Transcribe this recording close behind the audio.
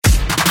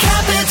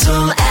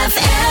Capital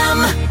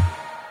FM.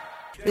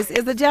 This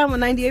is the Jam on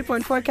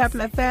 98.4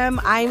 Capital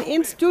FM. I'm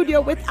in studio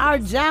with our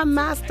Jam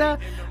master,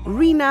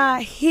 Rena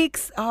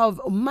Hicks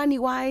of Money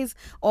Wise,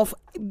 of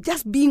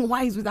just being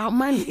wise with our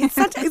money.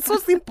 It's so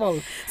simple.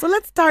 So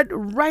let's start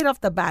right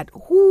off the bat.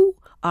 Who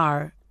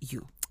are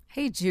you?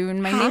 Hey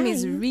June, my name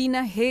is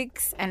Rena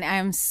Hicks, and I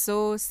am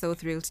so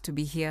thrilled to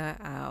be here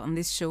on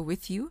this show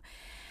with you.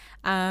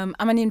 I'm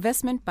an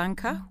investment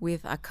banker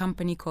with a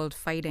company called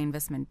FIDA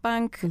Investment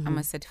Bank. Mm-hmm. I'm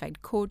a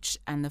certified coach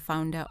and the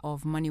founder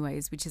of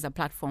MoneyWise, which is a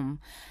platform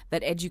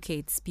that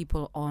educates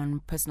people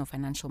on personal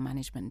financial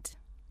management.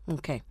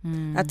 Okay.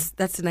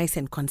 That's nice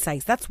and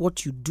concise. That's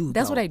what you do.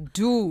 That's what I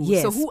do.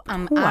 Yes. So who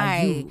am Who I?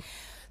 Are you?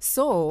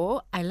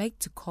 So I like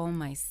to call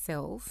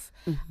myself...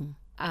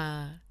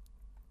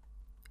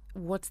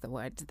 what's the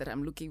word that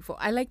I'm looking for?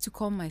 I like to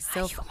call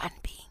myself a human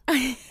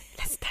being.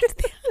 Let's start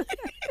there.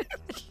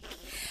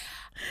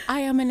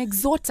 I am an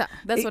exhorter.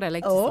 That's what I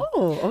like to say.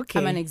 Oh, okay.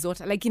 I'm an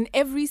exhorter. Like in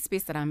every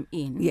space that I'm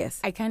in,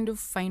 yes, I kind of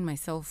find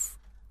myself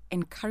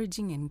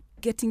encouraging and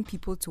getting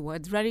people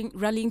towards,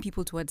 rallying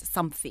people towards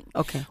something.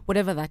 Okay.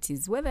 Whatever that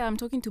is. Whether I'm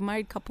talking to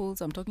married couples,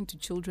 I'm talking to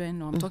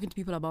children, or I'm talking to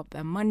people about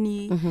their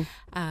money. Mm-hmm.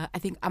 I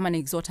think I'm an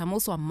exhorter. I'm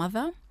also a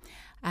mother.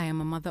 I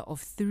am a mother of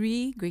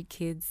 3 great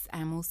kids. I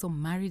am also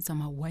married, so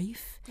I'm a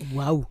wife.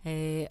 Wow.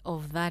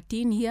 Of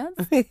 13 years.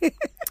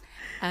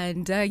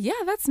 And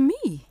that's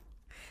me.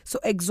 So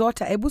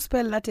exhorter, Ebu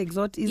spell that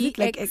exhort. Is it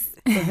like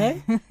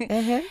EXHORTER?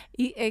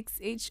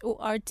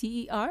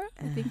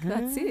 I think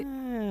that's it.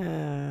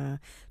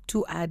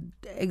 To add,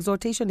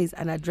 exhortation is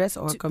an address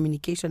or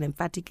communication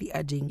emphatically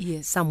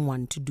urging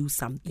someone to do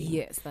something.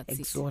 Yes, that's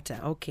exhorter.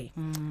 Okay.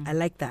 I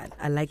like that.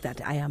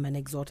 I am an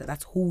exhorter.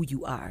 That's who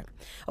you are.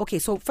 Okay,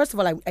 so first of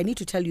all, I need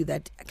to tell you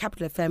that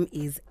Capital FM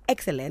is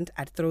excellent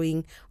at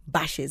throwing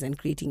bashes and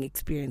creating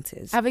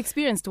experiences. I've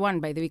experienced one,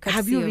 by the way.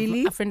 Have you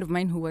really? A friend of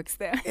mine who works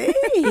there.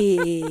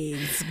 Hey,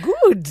 it's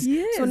good.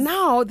 Yes. So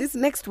now this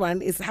next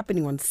one is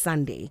happening on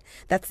Sunday.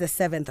 That's the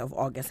 7th of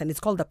August, and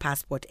it's called the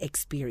Passport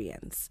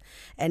Experience.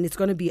 And it's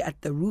going to be at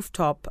the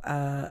rooftop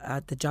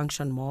at the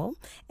Junction Mall.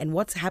 And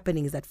what's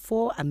happening is that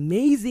 4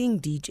 amazing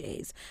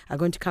DJs are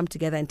going to come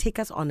together and take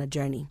us on a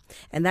journey.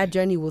 And that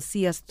journey will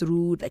see us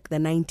through like the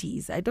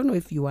 90s. I don't know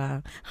if you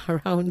are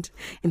around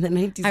in the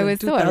 90s. I was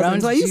so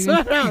around. Were you so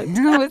around?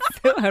 I was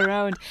so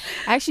around.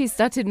 I actually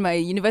started my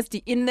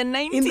university in the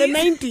 90s. In the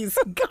 90s.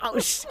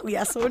 Gosh, we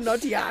are so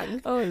not young.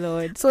 Oh,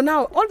 Lord. So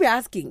now all we're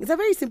asking is a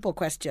very simple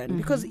question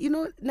because,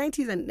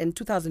 90s and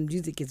 2000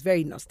 music is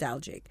very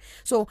nostalgic.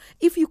 So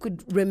if you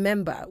could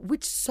remember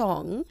which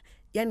song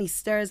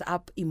stirs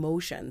up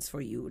emotions for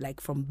you, like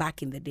from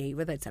back in the day,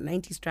 whether it's a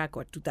 90s track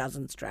or a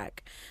 2000s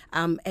track,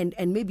 and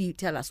maybe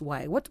tell us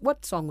why.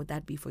 What song would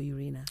that be for you,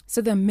 Rena?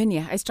 So there are many.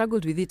 I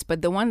struggled with it,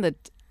 but the one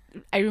that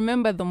I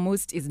remember the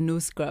most is No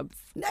Scrubs.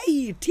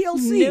 Hey,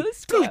 TLC. No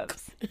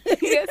Scrubs.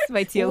 Yes,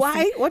 by TLC.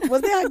 Why? What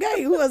was there a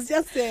guy who was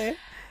just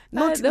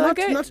not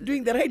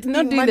doing the right thing?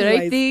 Not doing the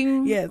right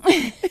thing. Yes.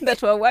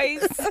 That were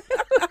wise.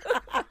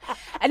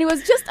 And it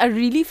was just a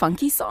really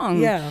funky song.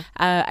 Yeah.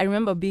 I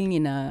remember being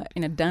in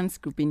a dance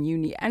group in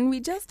uni, and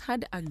we just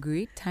had a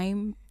great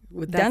time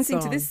with dancing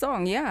to this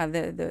song. Yeah,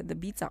 the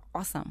beats are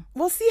awesome.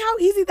 Well, see how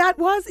easy that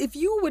was? If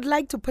you would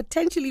like to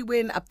potentially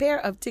win a pair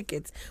of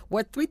tickets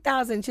worth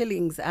 3,000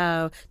 shillings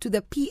to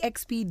the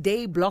PXP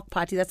Day Block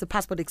Party, that's the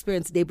Passport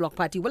Experience Day Block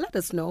Party, well, let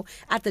us know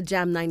at the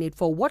Jam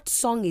 984. What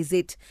song is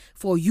it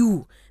for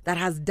you that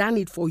has done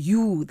it for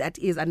you, that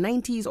is a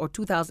 90s or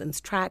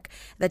 2000s track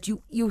that you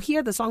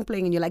hear the song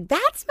playing and you're like,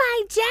 that's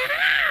my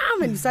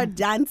jam, and you start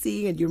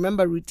dancing and you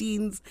remember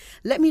routines?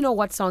 Let me know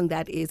what song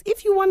that is.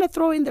 If you want to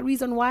throw in the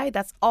reason why,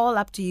 that's all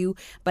up to you,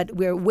 but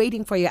we're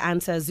waiting for your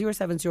answers.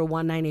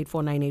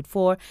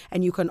 0701984984,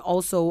 and you can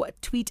also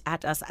tweet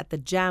at us at the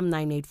Jam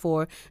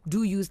 984.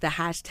 Do use the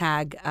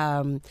hashtag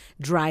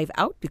drive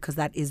out, because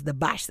that is the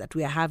bash that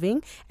we are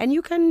having, and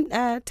you can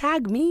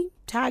tag me,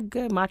 tag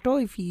Mato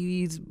if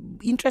he is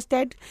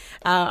interested.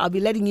 I'll be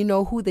letting you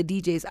know who the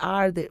DJs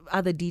are, the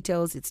other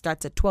details. It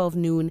starts at 12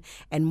 noon,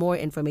 and more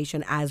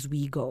information as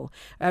we go.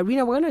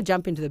 Rena, we're going to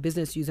jump into the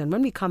business news, and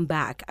when we come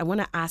back, I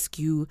want to ask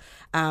you,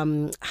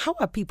 how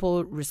are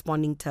people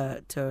responding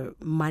to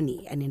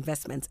money and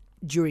investments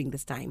during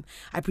this time?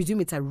 I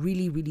presume it's a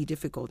really, really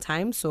difficult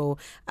time. So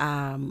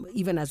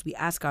even as we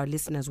ask our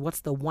listeners,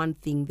 what's the one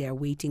thing they're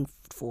waiting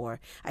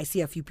for? I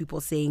see a few people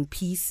saying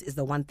peace is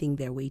the one thing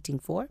they're waiting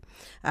for.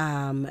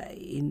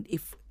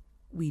 If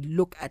we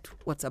look at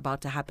what's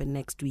about to happen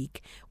next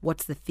week,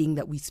 what's the thing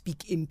that we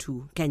speak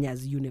into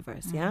Kenya's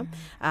universe? Yeah.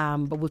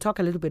 But we'll talk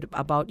a little bit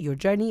about your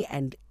journey,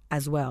 and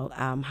as well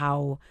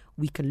how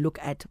we can look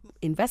at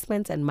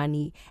investments and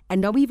money,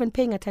 and are we even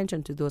paying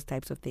attention to those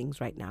types of things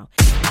right now?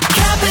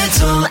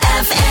 Capital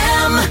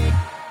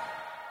FM.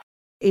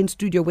 In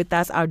studio with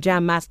us, our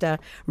Jam master,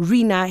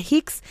 Rena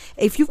Hicks.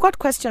 If you've got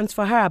questions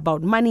for her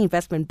about money,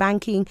 investment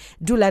banking,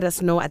 do let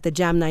us know at the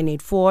Jam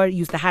 984.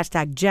 Use the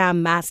hashtag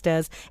Jam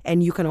Masters,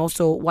 and you can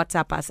also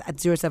WhatsApp us at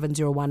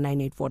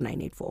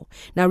 0701984984.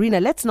 Now,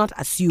 Rena, let's not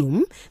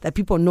assume that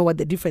people know what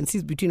the difference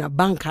is between a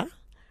banker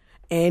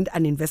and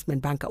an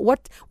investment banker.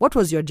 What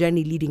was your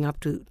journey leading up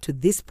to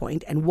this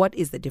point, and what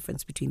is the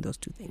difference between those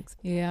two things?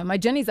 Yeah, my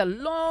journey is a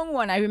long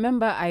one. I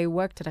remember I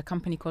worked at a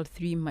company called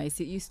 3 Mice.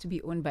 It used to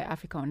be owned by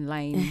Africa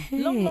Online.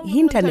 Long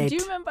Internet. Do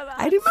you remember that?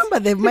 I remember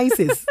the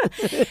mices.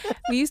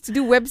 We used to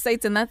do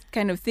websites and that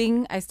kind of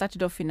thing. I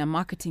started off in a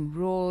marketing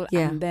role,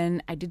 Yeah. and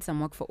then I did some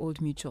work for Old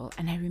Mutual.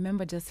 And I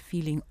remember just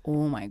feeling,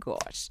 oh my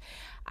gosh,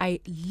 I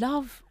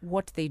love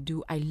what they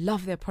do. I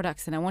love their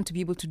products, and I want to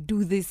be able to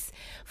do this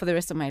for the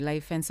rest of my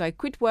life. And so I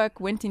quit work,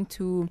 went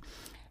into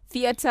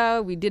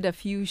theater. We did a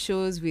few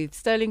shows with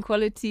Sterling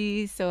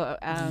Quality. So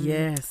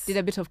Yes. did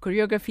a bit of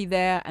choreography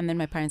there. And then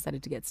my parents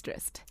started to get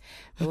stressed.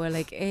 They were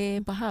like,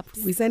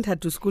 perhaps. We sent her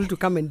to school to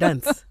come and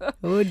dance.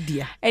 Oh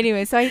dear.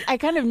 Anyway, so I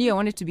kind of knew I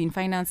wanted to be in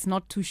finance,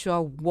 not too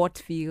sure what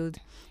field.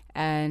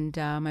 And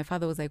my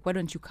father was like, why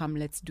don't you come?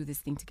 Let's do this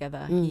thing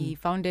together. He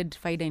founded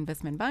FIDA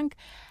Investment Bank.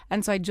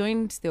 And so I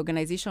joined the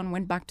organization,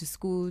 went back to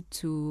school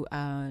to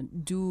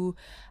do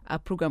a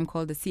program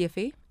called the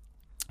CFA,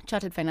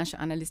 Chartered Financial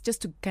Analyst,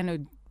 just to kind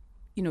of,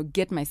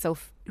 get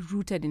myself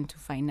rooted into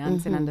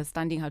finance and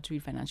understanding how to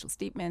read financial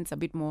statements a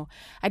bit more.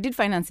 I did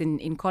finance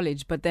in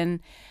college, but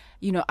then,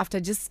 after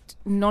just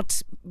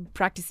not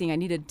practicing, I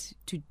needed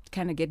to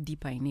kind of get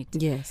deeper in it.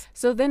 Yes.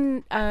 So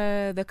then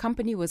the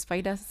company was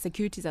FIDA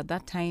Securities at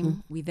that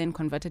time. We then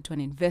converted to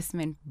an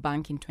investment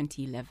bank in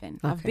 2011.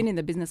 I've Okay. been in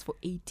the business for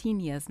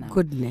 18 years now.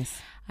 Goodness.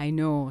 I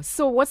know.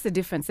 So what's the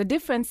difference? The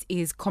difference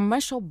is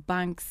commercial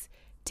banks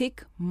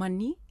take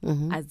money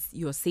as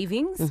your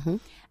savings.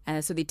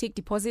 So they take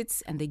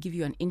deposits and they give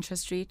you an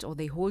interest rate, or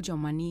they hold your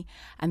money,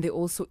 and they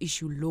also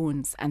issue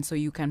loans. And so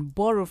you can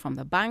borrow from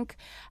the bank,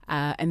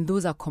 and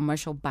those are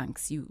commercial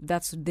banks.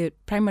 That's the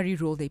primary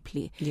role they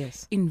play.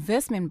 Yes.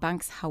 Investment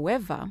banks,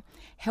 however,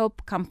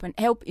 help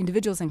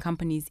individuals and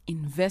companies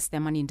invest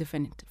their money in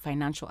different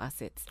financial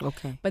assets.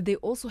 Okay. But they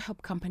also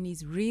help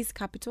companies raise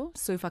capital.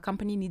 So if a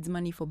company needs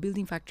money for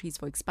building factories,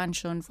 for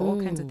expansion, for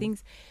all kinds of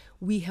things,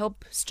 we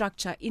help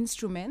structure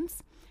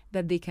instruments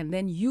that they can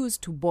then use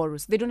to borrow.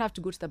 So they don't have to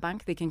go to the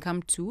bank. They don't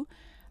have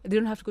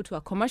to go to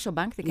a commercial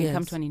bank. They can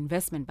come Yes. to an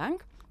investment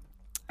bank.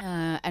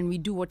 And we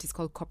do what is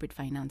called corporate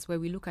finance, where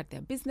we look at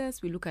their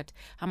business, we look at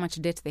how much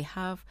debt they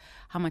have,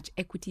 how much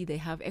equity they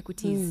have,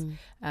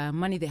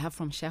 money they have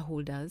from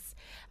shareholders,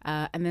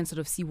 and then sort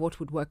of see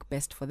what would work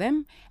best for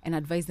them and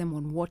advise them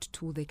on what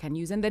tool they can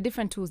use. And there are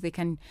different tools. They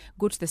can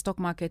go to the stock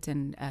market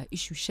and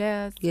issue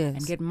shares Yes.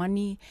 and get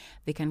money.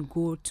 They can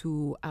go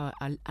to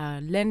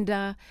a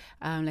lender,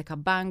 like a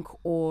bank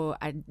or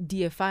a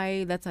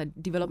DFI, that's a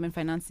development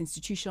finance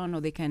institution,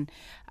 or they can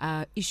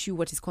issue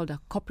what is called a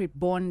corporate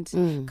bond,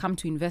 come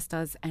to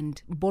investors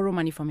and borrow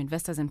money from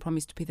investors and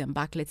promise to pay them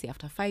back, let's say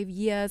after 5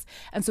 years.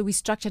 And so we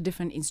structure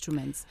different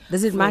instruments.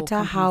 Does it for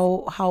matter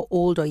companies. how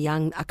old or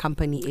young a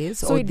company is,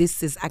 So or it-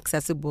 this is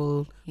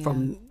accessible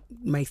from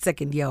my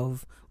second year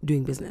of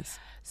doing business?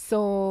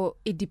 So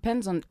it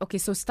depends on,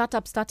 so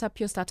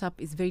pure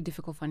startup is very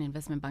difficult for an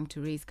investment bank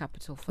to raise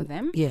capital for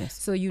them. Yes.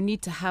 So you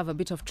need to have a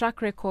bit of track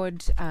record.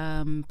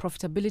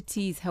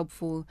 Profitability is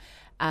helpful.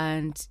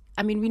 And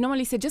I mean, we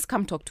normally say, just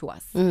come talk to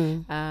us.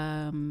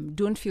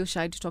 Don't feel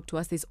shy to talk to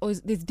us.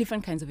 There's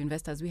different kinds of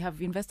investors. We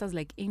have investors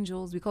like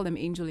angels. We call them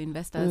angel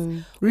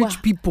investors.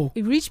 Rich people.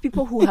 Rich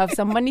people who have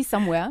some money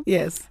somewhere.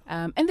 Yes.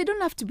 And they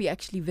don't have to be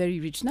actually very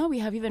rich. Now we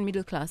have even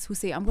middle class who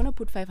say, I'm going to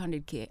put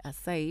 500K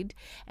aside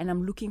and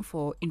I'm looking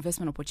for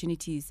investment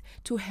opportunities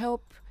to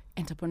help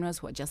entrepreneurs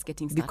who are just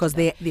getting started. Because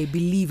they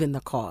believe in the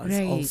cause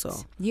Right. also.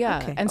 Yeah.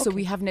 Okay, And so okay.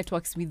 we have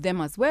networks with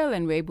them as well,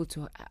 and we're able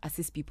to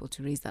assist people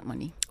to raise that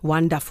money.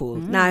 Wonderful.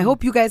 Now, I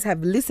hope you guys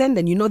have listened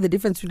and you know the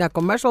difference between a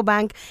commercial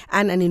bank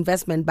and an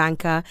investment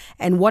banker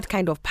and what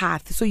kind of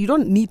path. So you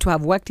don't need to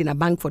have worked in a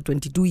bank for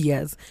 22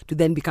 years to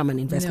then become an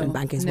investment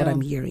banker, is what no.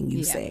 I'm hearing you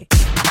Yeah. say.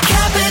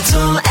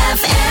 Capital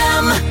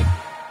FM.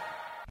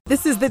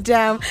 This is The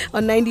Jam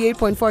on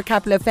 98.4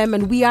 Capital FM,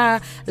 and we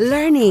are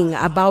learning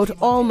about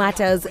all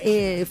matters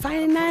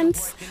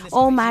finance,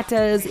 all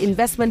matters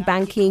investment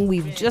banking.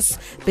 We've just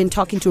been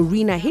talking to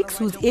Rena Hicks,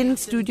 who's in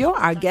studio,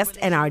 our guest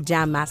and our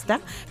jam master.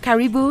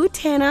 Karibu,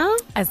 Tena.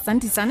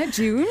 Asante sana,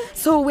 June.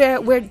 So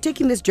we're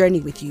taking this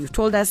journey with you. You've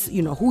told us,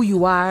 who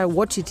you are,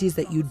 what it is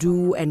that you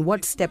do, and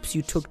what steps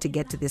you took to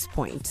get to this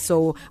point.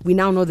 So we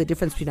now know the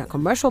difference between a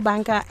commercial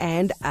banker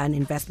and an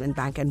investment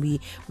bank, and we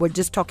were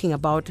just talking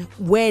about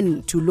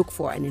when to look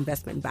for an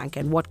investment bank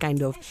and what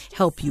kind of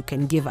help you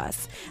can give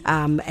us.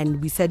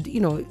 And we said,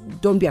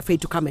 don't be afraid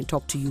to come and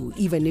talk to you,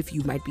 even if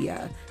you might be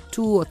a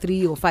 2 or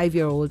 3 or 5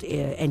 year old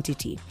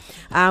entity.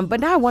 But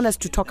now I want us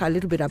to talk a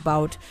little bit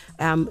about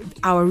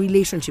our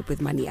relationship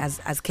with money as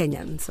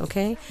Kenyans,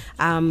 okay?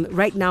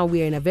 Right now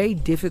we're in a very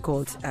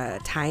difficult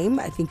time.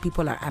 I think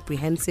people are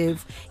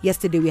apprehensive.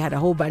 Yesterday we had a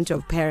whole bunch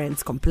of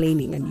parents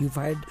complaining, and you've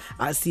heard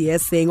our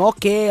CS saying,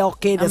 okay,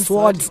 the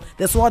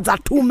swords are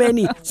too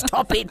many,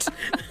 stop it.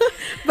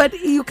 But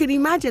you can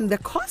imagine the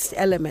cost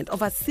element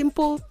of a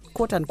simple,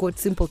 quote unquote,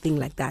 simple thing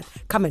like that.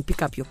 Come and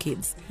pick up your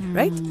kids,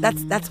 right?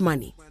 That's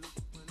money.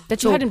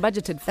 That you hadn't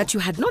budgeted for. That you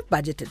had not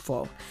budgeted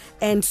for.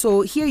 And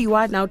so here you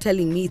are now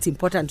telling me it's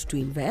important to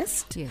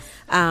invest. Yes.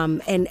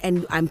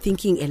 And I'm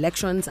thinking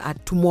elections are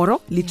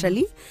tomorrow,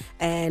 literally.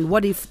 And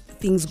what if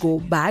things go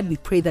bad? We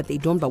pray that they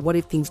don't, but what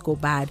if things go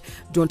bad?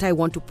 Don't I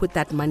want to put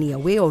that money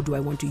away, or do I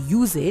want to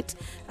use it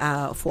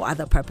for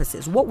other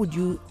purposes? What would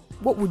you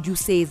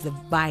say is the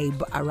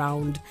vibe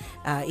around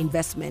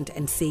investment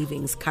and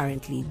savings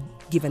currently,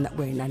 given that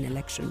we're in an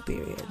election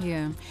period?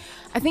 Yeah.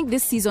 I think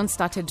this season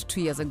started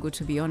 2 years ago,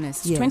 to be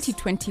honest. Yes.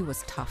 2020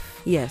 was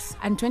tough. Yes.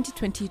 And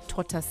 2020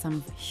 taught us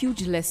some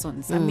huge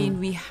lessons. I mean,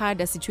 we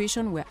had a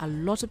situation where a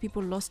lot of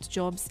people lost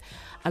jobs.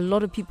 A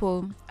lot of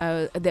people,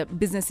 their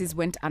businesses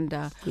went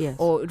under, Yes.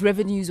 or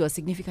revenues were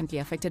significantly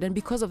affected. And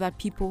because of that,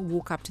 people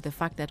woke up to the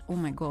fact that, oh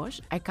my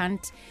gosh, I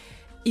can't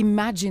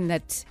imagine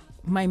that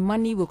my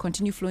money will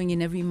continue flowing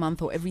in every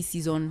month or every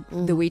season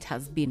the way it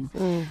has been.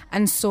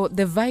 And so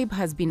the vibe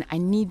has been, I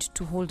need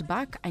to hold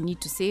back, I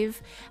need to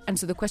save. And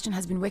so the question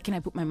has been, where can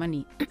I put my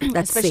money?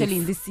 That's especially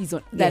safe. in this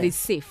season, that Yes. is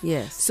safe.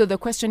 Yes. So the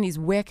question is,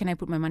 where can I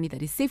put my money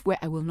that is safe, where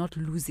I will not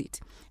lose it?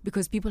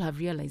 Because people have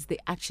realized they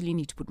actually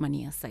need to put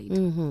money aside,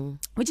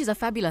 which is a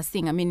fabulous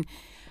thing. I mean,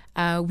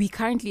 we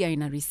currently are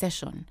in a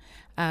recession,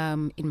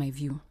 in my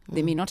view.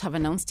 They may not have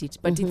announced it,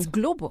 but it's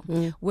global.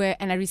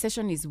 And a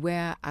recession is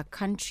where a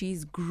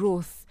country's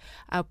growth,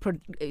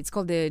 it's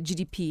called the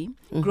GDP,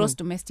 gross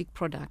domestic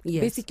product.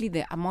 Yes. Basically,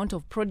 the amount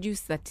of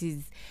produce that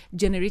is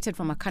generated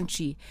from a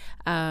country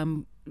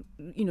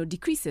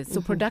decreases.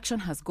 So production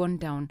has gone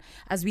down.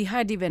 As we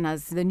heard, even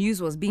as the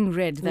news was being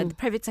read, that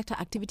private sector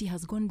activity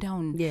has gone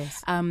down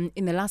Yes.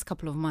 in the last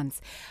couple of months.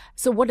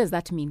 So what does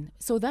that mean?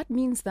 So that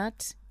means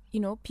that,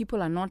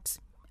 people are not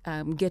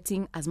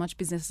getting as much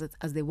business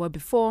as they were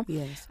before.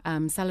 Yes.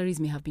 Salaries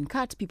may have been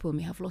cut. People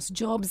may have lost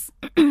jobs.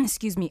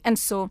 Excuse me. And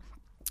so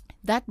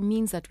that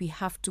means that we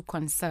have to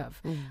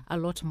conserve a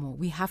lot more.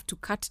 We have to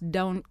cut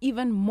down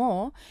even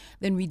more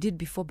than we did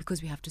before,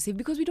 because we have to save,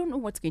 because we don't know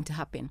what's going to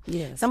happen.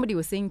 Yes. Somebody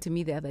was saying to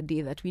me the other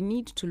day that we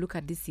need to look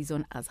at this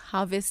season as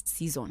harvest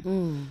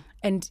season.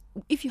 And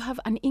if you have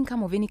an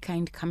income of any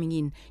kind coming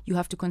in, you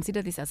have to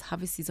consider this as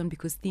harvest season,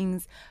 because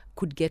things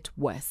could get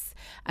worse.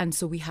 And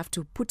so we have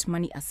to put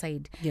money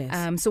aside.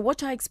 Yes. So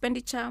watch our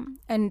expenditure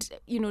and,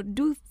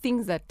 do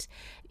things that,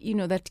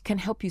 that can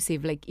help you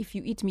save. Like if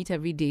you eat meat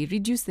every day,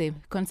 reduce the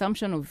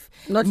consumption of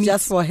Not meat.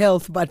 just for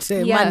health, but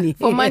money.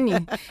 For money,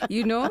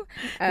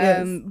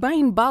 Yes. buy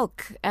in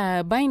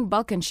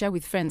bulk and share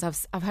with friends.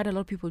 I've had a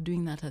lot of people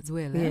doing that as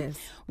well. Yes.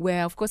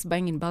 Where of course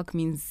buying in bulk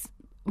means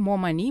more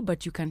money,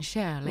 but you can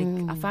share. Like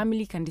a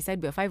family can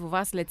decide, we're 5 of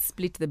us, let's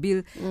split the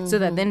bill, so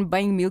that then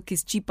buying milk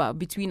is cheaper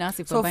between us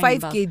if So we're buying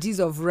 5 in bulk. kgs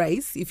of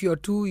rice, if you're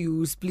 2,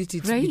 you split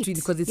it Right. between,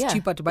 because it's Yeah,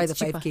 cheaper to buy it's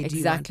the 5 cheaper. kg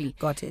Exactly. one.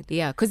 Got it.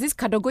 Yeah, because this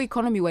Kadogo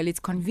economy, while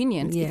it's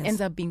convenient, Yes. it ends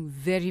up being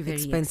very, very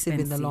Expensive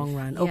in the long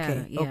run. Yeah,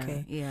 Okay, yeah,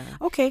 okay. Yeah.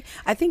 Okay,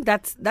 I think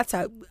that's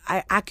a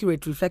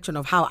accurate reflection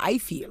of how I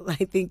feel.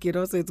 I think,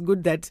 so it's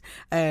good that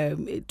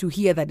to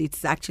hear that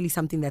it's actually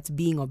something that's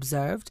being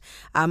observed.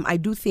 I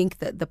do think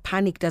that the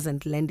panic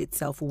doesn't lend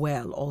itself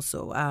well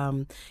also.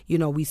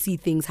 We see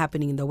things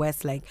happening in the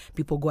West, like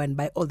people go and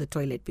buy all the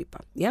toilet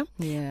paper, Yeah.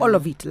 all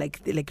of it,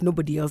 like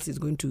nobody else is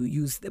going to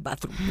use the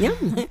bathroom,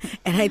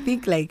 And I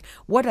think,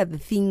 what are the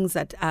things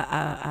that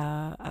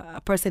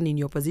a person in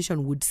your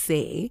position would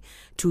say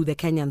to the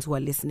Kenyans who are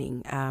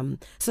listening,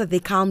 so that they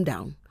calm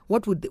down?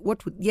 What would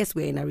yes,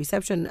 we're in a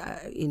recession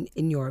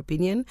in your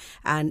opinion,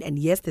 and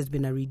yes, there's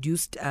been a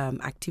reduced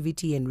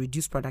activity and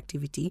reduced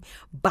productivity,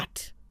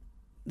 but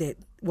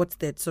what's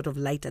that sort of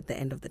light at the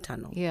end of the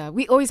tunnel? Yeah,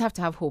 we always have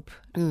to have hope.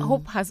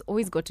 Hope has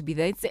always got to be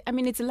there.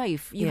 It's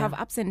life. You have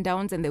ups and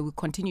downs, and they will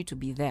continue to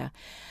be there.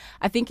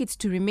 I think it's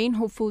to remain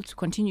hopeful, to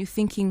continue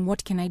thinking,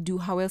 what can I do?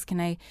 How else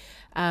can I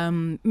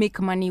make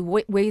money?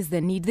 Where is the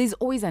need? There's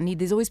always a need.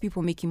 There's always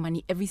people making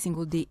money every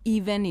single day,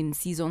 even in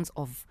seasons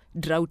of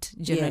drought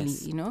generally,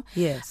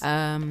 Yes.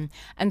 and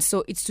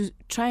so it's to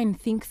try and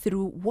think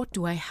through, what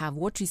do I have?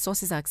 What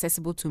resources are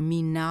accessible to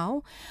me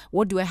now?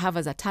 What do I have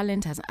as a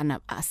talent, as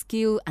a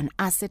skill, an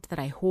asset that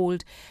I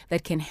hold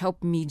that can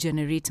help me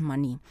generate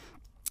money?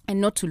 And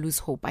not to lose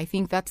hope. I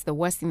think that's the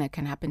worst thing that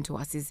can happen to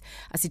us, is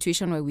a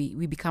situation where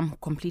we become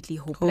completely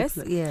hopeless.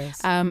 Yes.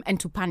 And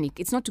to panic.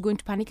 It's not to go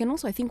into panic. And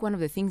also, I think one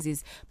of the things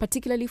is,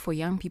 particularly for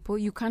young people,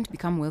 you can't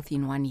become wealthy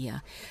in 1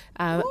 year.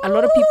 A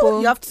lot of people...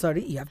 You have to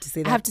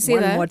say that. I have to say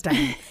one that. more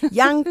time.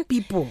 Young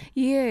people.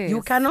 Yes.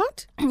 You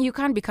cannot? You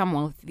can't become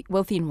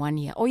wealthy in 1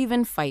 year or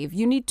even 5.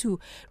 You need to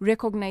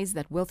recognize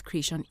that wealth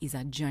creation is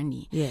a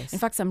journey. Yes. In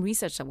fact, some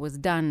research that was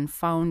done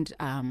found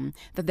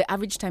that the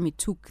average time it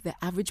took the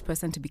average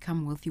person to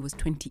become wealthy was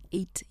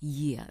 28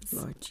 years.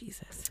 Lord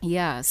Jesus.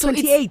 Yeah. So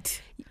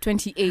 28.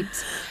 28.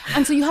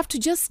 And so you have to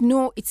just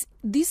know, it's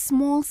these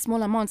small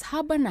amounts.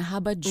 Haba na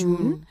haba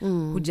June,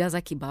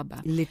 hujaza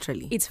kibaba.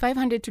 Literally. It's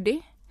 500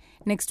 today.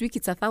 Next week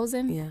it's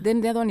 1,000. Yeah.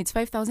 Then the other one it's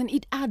 5,000.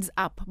 It adds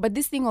up. But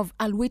this thing of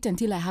I'll wait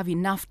until I have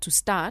enough to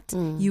start,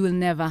 you will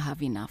never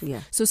have enough.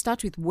 Yeah. So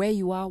start with where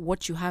you are,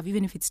 what you have.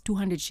 Even if it's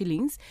 200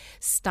 shillings,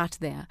 start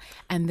there.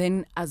 And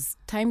then as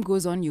time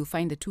goes on, you'll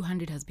find the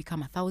 200 has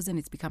become 1,000.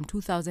 It's become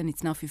 2,000.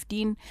 It's now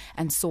 15,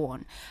 and so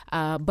on.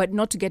 But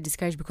not to get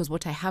discouraged, because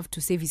what I have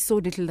to save is so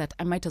little that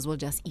I might as well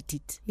just eat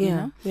it. Yeah, You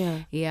know? yeah.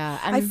 Yeah.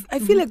 And I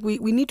feel like we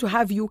need to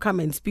have you come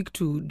and speak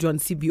to John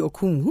C.B.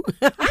 Okumu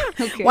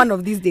Okay. one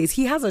of these days.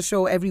 He has a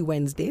show every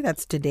Wednesday,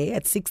 that's today,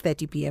 at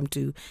 6:30 p.m.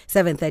 to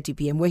 7:30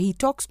 p.m. where he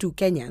talks to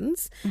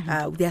Kenyans.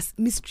 There's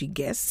mystery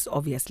guests,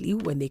 obviously,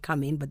 when they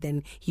come in, but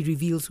then he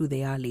reveals who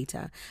they are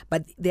later.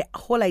 But the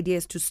whole idea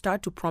is to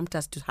start to prompt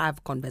us to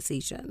have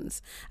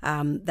conversations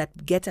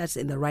that get us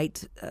in the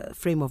right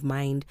frame of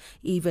mind,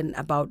 even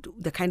about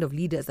the kind of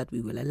leaders that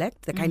we will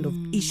elect, the kind of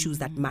issues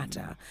that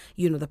matter.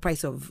 You know, the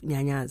price of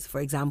nyanyas,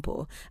 for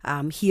example.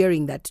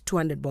 Hearing that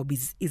 200 bob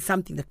is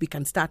something that we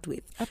can start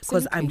with.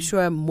 Because I'm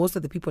sure most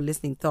of the people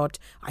listening thought,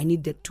 I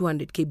need the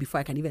 200K before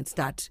I can even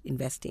start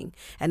investing.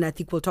 And I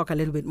think we'll talk a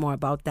little bit more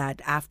about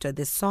that after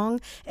this song.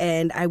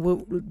 And I will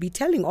be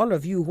telling all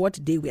of you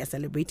what day we are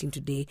celebrating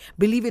today.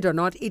 Believe it or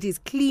not, it is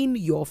Clean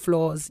Your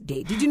Floors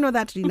Day. Did you know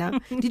that, Rina?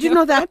 Did you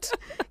know that?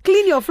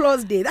 Clean Your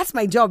Floors Day. That's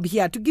my job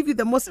here, to give you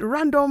the most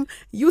random,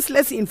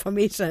 useless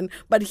information.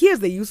 But here's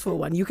the useful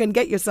one. You can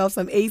get yourself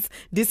some Ace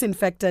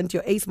disinfectant,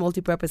 your Ace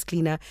multi-purpose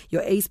cleaner,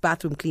 your Ace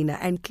bathroom cleaner,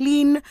 and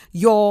clean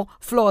your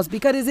floors,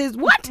 because it is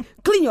what?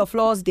 Clean Your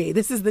Floors Day.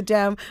 This is The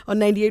Jam on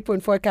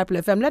 98.4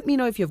 Capital FM. Let me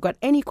know if you've got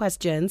any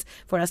questions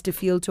for us to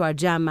field to our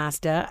Jam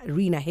Master,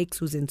 Rena Hicks,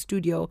 who's in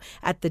studio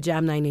at The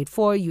Jam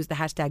 984. Use the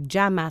hashtag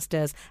Jam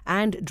Masters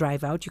and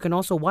drive out. You can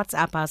also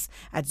WhatsApp us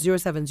at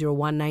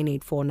 0701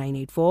 984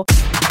 984.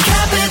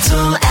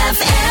 Capital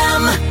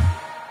FM.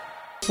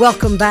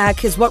 Welcome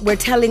back is what we're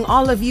telling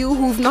all of you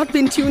who've not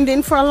been tuned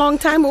in for a long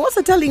time. We're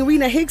also telling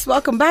Rena Hicks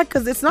welcome back,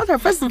 because it's not her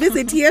first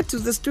visit here to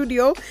the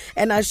studio.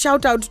 And a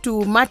shout out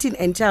to Martin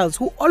and Charles,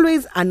 who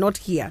always are not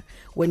here.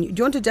 Do you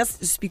want to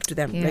just speak to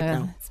them right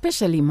now?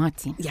 Especially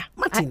Martin. Yeah,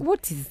 Martin.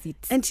 What is it?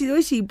 And she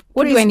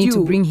What do I need you.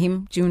 to bring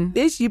him, June?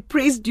 Then she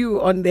praised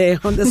you on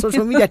the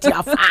social media that you're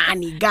a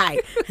funny guy,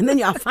 and then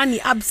you're a funny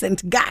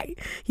absent guy.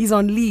 He's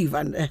on leave,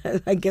 and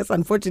I guess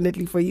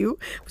unfortunately for you,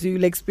 so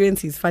you'll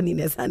experience his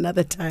funniness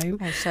another time.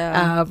 I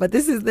shall. But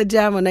this is The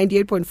Jam on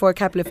 98.4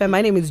 Capital FM.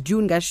 My name is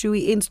June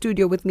Gashui. In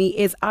studio with me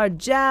is our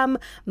Jam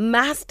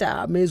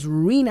Master, Ms.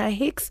 Rena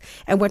Hicks,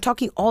 and we're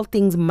talking all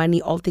things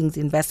money, all things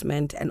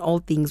investment, and all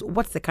things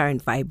what's the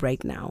current vibe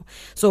right now.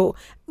 So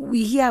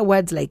we hear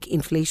words like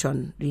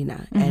inflation,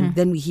 Rena, and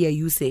then we hear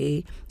you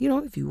say, you know,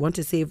 if you want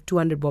to save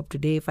 200 bob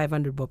today,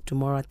 500 bob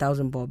tomorrow,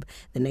 1,000 bob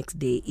the next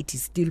day, it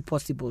is still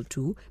possible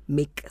to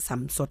make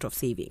some sort of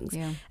savings.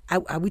 Yeah.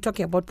 Are we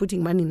talking about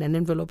putting money in an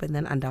envelope and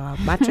then under our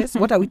mattress?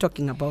 What are we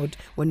talking about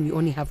when we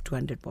only have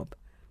 200 bob?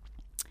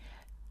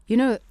 You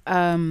know,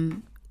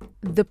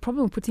 the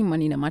problem with putting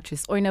money in a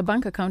mattress or in a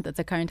bank account that's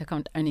a current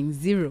account earning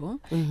zero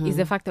is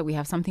the fact that we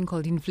have something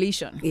called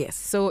inflation. Yes.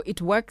 So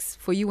it works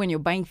for you when you're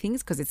buying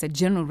things because it's a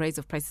general rise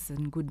of prices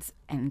in goods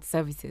and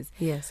services.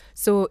 Yes.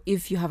 So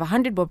if you have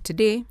 100 bob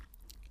today,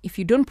 if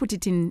you don't put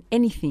it in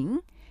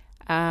anything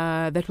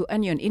that will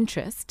earn you an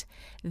interest,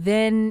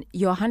 then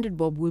your 100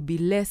 bob will be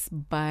less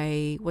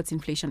by, what's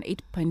inflation,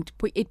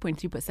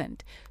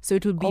 8.3%. So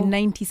it will be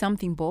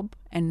 90-something bob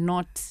and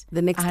not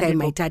the next 100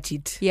 time I bob. touch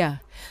it. Yeah.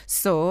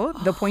 So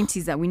the point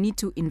is that we need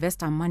to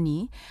invest our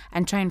money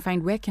and try and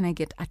find where can I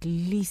get at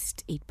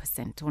least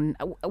 8% on,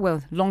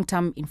 well,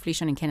 long-term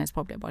inflation in Kenya is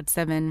probably about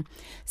 6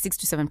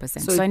 to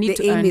 7%. So I need the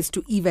to aim earn, is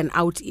to even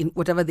out in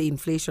whatever the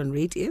inflation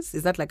rate is.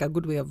 Is that like a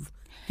good way of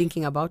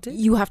thinking about it?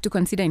 you have to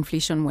consider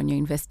inflation when you're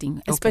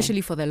investing,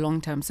 especially for the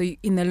long term. So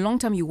in the long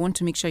term, you want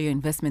to make sure your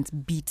investments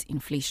beat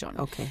inflation.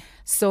 Okay.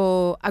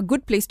 So a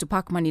good place to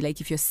park money,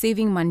 like if you're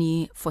saving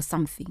money for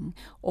something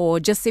or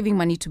just saving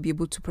money to be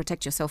able to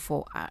protect yourself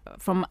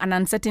from an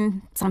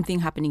uncertain something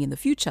happening in the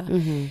future,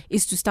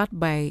 is to start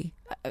by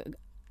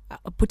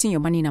putting your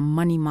money in a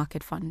money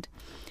market fund.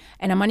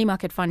 And a money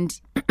market fund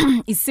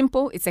is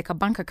simple. It's like a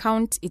bank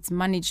account. It's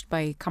managed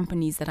by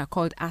companies that are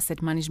called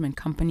asset management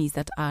companies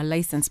that are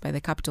licensed by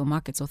the Capital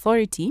Markets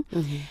Authority.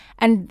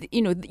 And,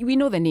 you know, we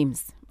know the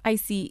names.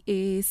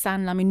 ICA,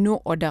 Sanlam, in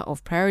no order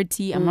of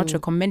priority. I'm not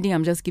recommending,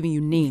 I'm just giving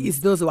you names. It's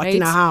those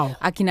right?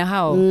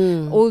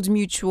 Akinahau. Old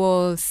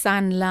Mutual,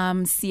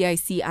 Sanlam,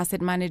 CIC,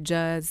 asset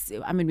managers.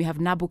 I mean, we have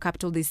NABU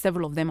Capital. There's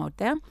several of them out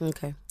there.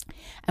 Okay.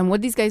 And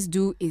what these guys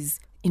do is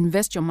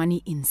invest your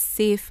money in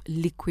safe,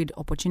 liquid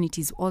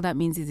opportunities. All that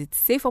means is it's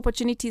safe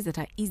opportunities that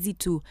are easy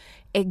to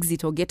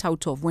exit or get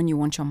out of when you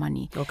want your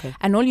money. Okay.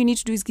 And all you need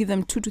to do is give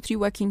them 2 to 3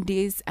 working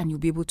days and you'll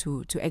be able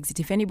to exit.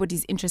 If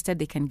anybody's interested,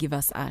 they can give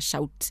us a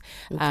shout.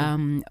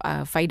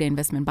 FIDA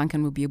Investment Bank,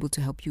 and we'll be able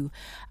to help you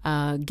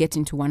get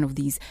into one of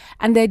these.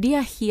 And the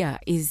idea here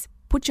is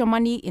put your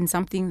money in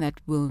something that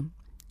will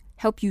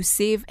help you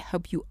save,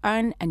 help you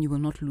earn, and you will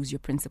not lose your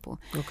principal.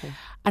 Okay.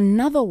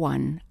 Another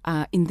one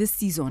in this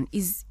season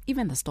is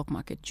even the stock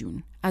market,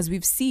 June. As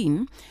we've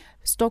seen,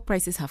 stock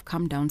prices have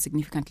come down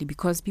significantly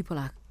because people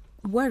are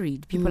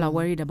worried. People are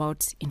worried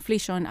about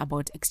inflation,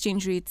 about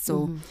exchange rates.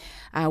 So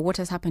what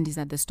has happened is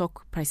that the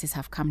stock prices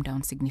have come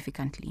down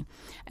significantly.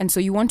 And so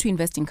you want to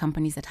invest in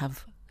companies that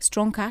have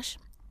strong cash.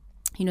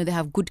 You know, they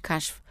have good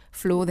cash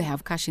flow. They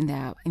have cash in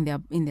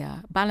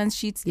their balance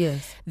sheets.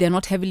 Yes. They're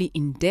not heavily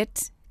in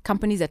debt.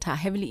 Companies that are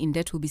heavily in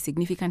debt will be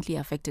significantly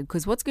affected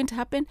because what's going to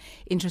happen?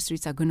 Interest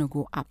rates are going to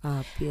go up.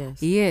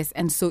 Yes. Yes.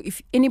 And so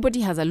if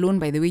anybody has a loan,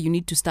 by the way, you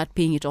need to start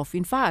paying it off.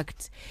 In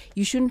fact,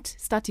 you shouldn't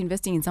start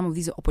investing in some of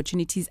these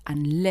opportunities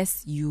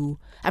unless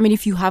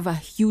if you have a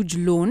huge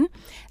loan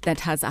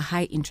that has a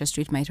high interest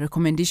rate, my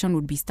recommendation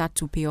would be start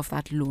to pay off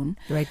that loan.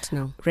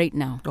 Right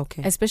now.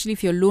 Okay. Especially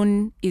if your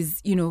loan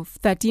is,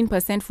 13%,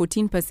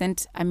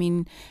 14%. I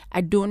mean, I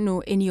don't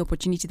know any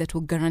opportunity that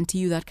will guarantee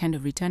you that kind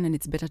of return, and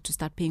it's better to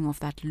start paying off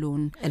that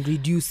loan and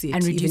reduce it,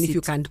 even if you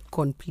can't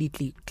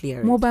completely clear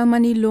it. Mobile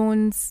money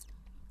loans,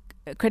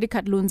 credit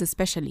card loans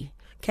especially.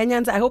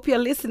 Kenyans, I hope you're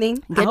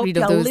listening. Get rid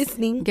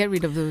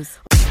of those.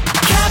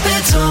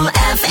 Capital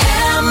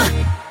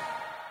FM.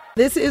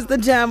 This is the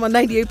Jam on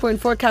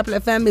 98.4 Capital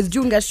FM. It's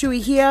June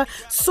Gashui here,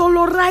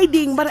 solo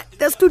riding, but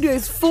the studio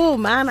is full,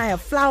 man. I have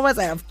flowers,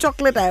 I have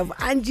chocolate, I have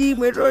Angie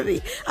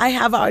Mwirori. I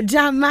have our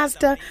Jam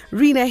master,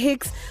 Rena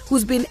Hicks,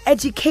 who's been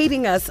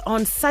educating us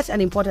on such an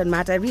important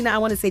matter. Rena, I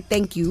want to say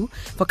thank you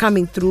for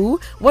coming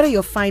through. What are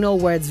your final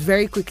words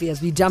very quickly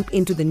as we jump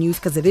into the news,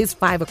 because it is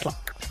 5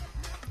 o'clock.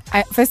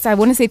 First, I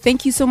want to say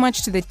thank you so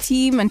much to the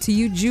team and to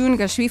you, June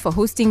Gashui, for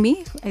hosting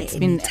me. It's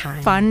been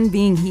fun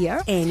being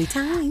here.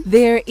 Anytime.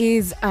 There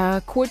is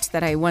a quote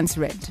that I once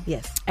read.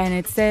 Yes. And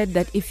it said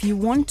that if you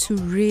want to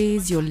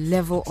raise your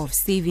level of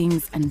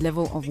savings and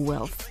level of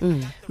wealth,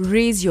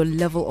 raise your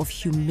level of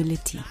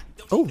humility.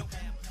 Oh.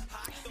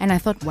 And I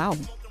thought, wow.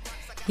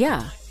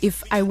 Yeah,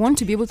 if I want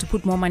to be able to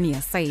put more money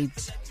aside,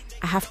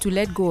 I have to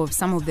let go of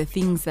some of the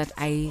things that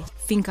I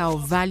think are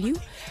of value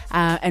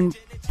and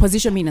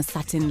position me in a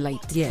certain light.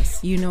 Yes.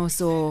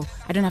 So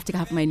I don't have to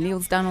have my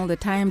nails done all the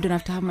time. Don't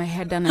have to have my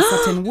hair done a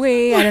certain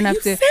way. I don't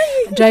have to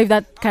drive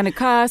that kind of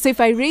car. So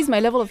if I raise my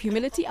level of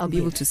humility, I'll be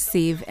able to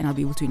save and I'll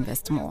be able to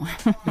invest more.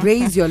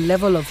 Raise your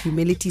level of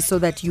humility so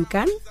that you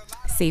can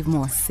save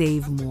more.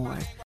 Save more.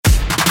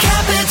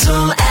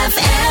 Capital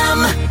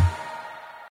FM.